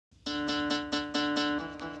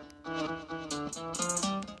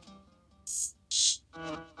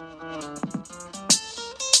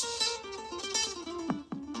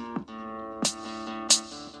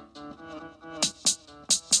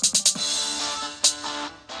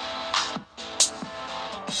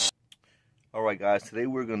Alright guys, today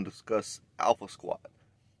we're going to discuss Alpha Squad.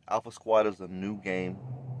 Alpha Squad is a new game.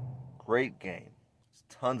 Great game. There's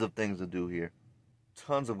tons of things to do here.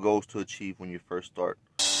 Tons of goals to achieve when you first start.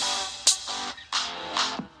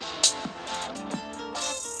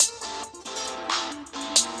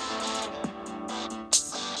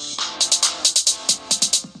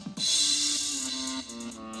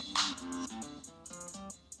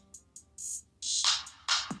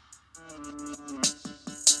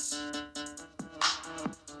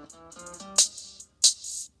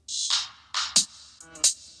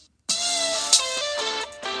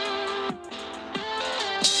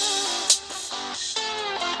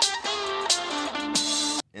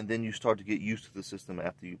 And then you start to get used to the system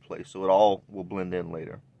after you play, so it all will blend in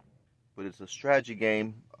later. But it's a strategy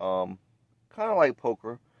game, kind of like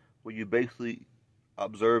poker, where you basically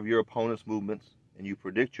observe your opponent's movements and you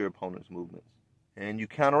predict your opponent's movements, and you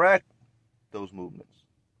counteract those movements.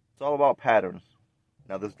 It's all about patterns.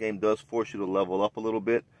 Now this game does force you to level up a little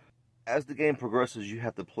bit. As the game progresses, you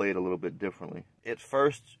have to play it a little bit differently. At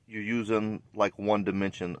first, you're using like one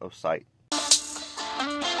dimension of sight.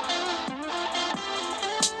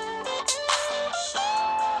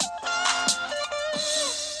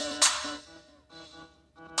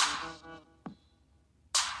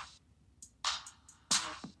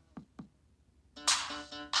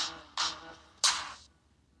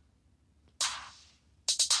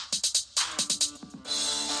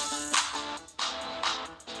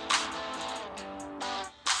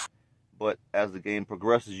 But as the game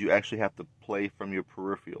progresses, you actually have to play from your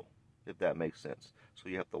peripheral, if that makes sense. So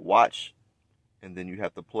you have to watch, and then you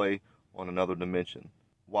have to play on another dimension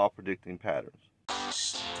while predicting patterns.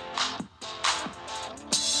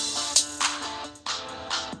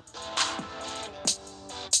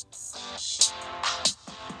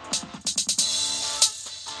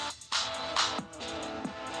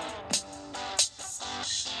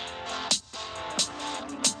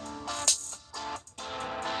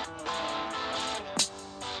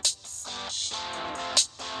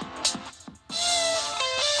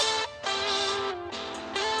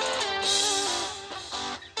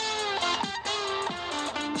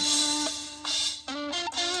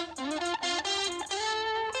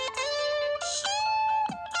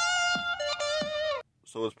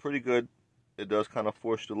 So it's pretty good. It does kind of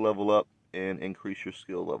force you to level up and increase your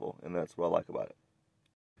skill level, and that's what I like about it.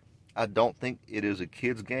 I don't think it is a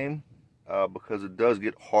kid's game because it does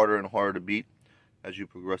get harder and harder to beat as you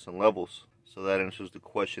progress in levels. So that answers the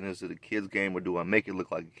question, is it a kid's game or do I make it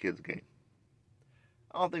look like a kid's game?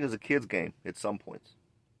 I don't think it's a kid's game at some points.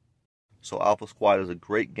 So Alpha Squad is a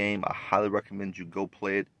great game. I highly recommend you go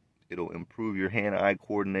play it. It'll improve your hand-eye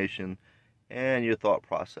coordination and your thought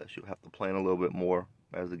process. You'll have to plan a little bit more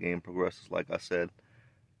as the game progresses, like I said,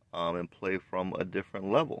 and play from a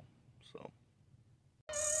different level. So.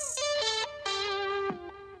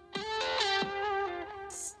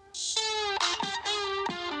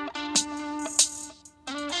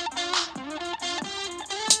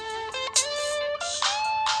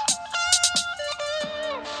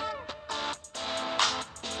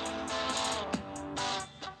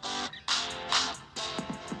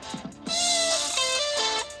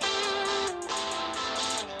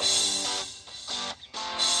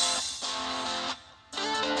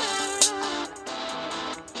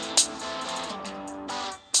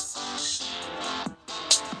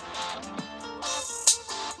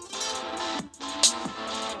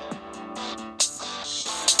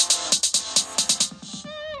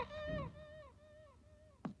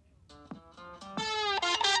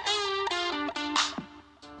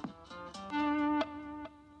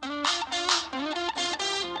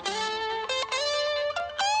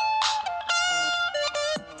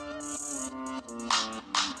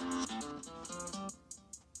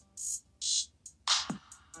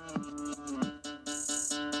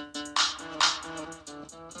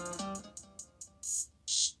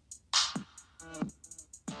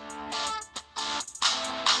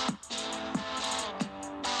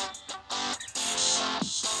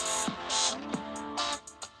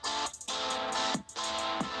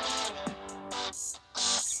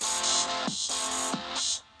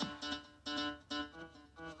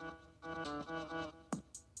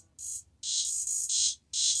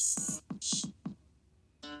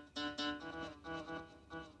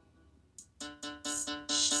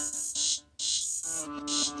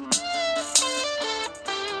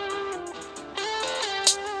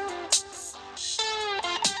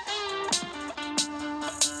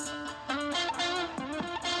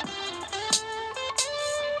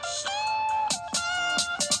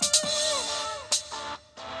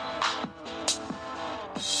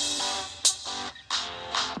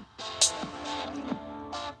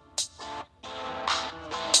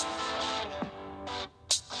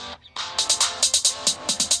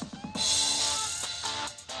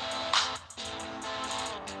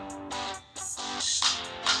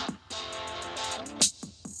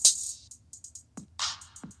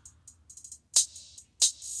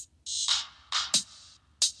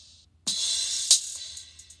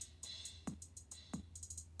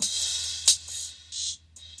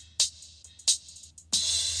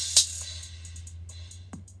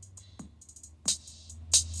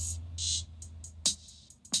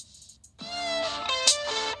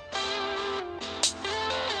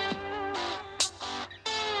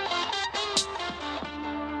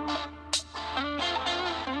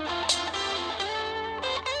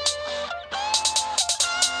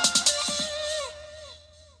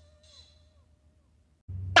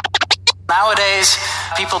 Nowadays,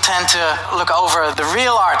 people tend to look over the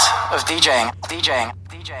real art of DJing.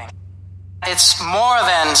 It's more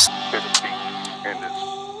than... It's beat and it's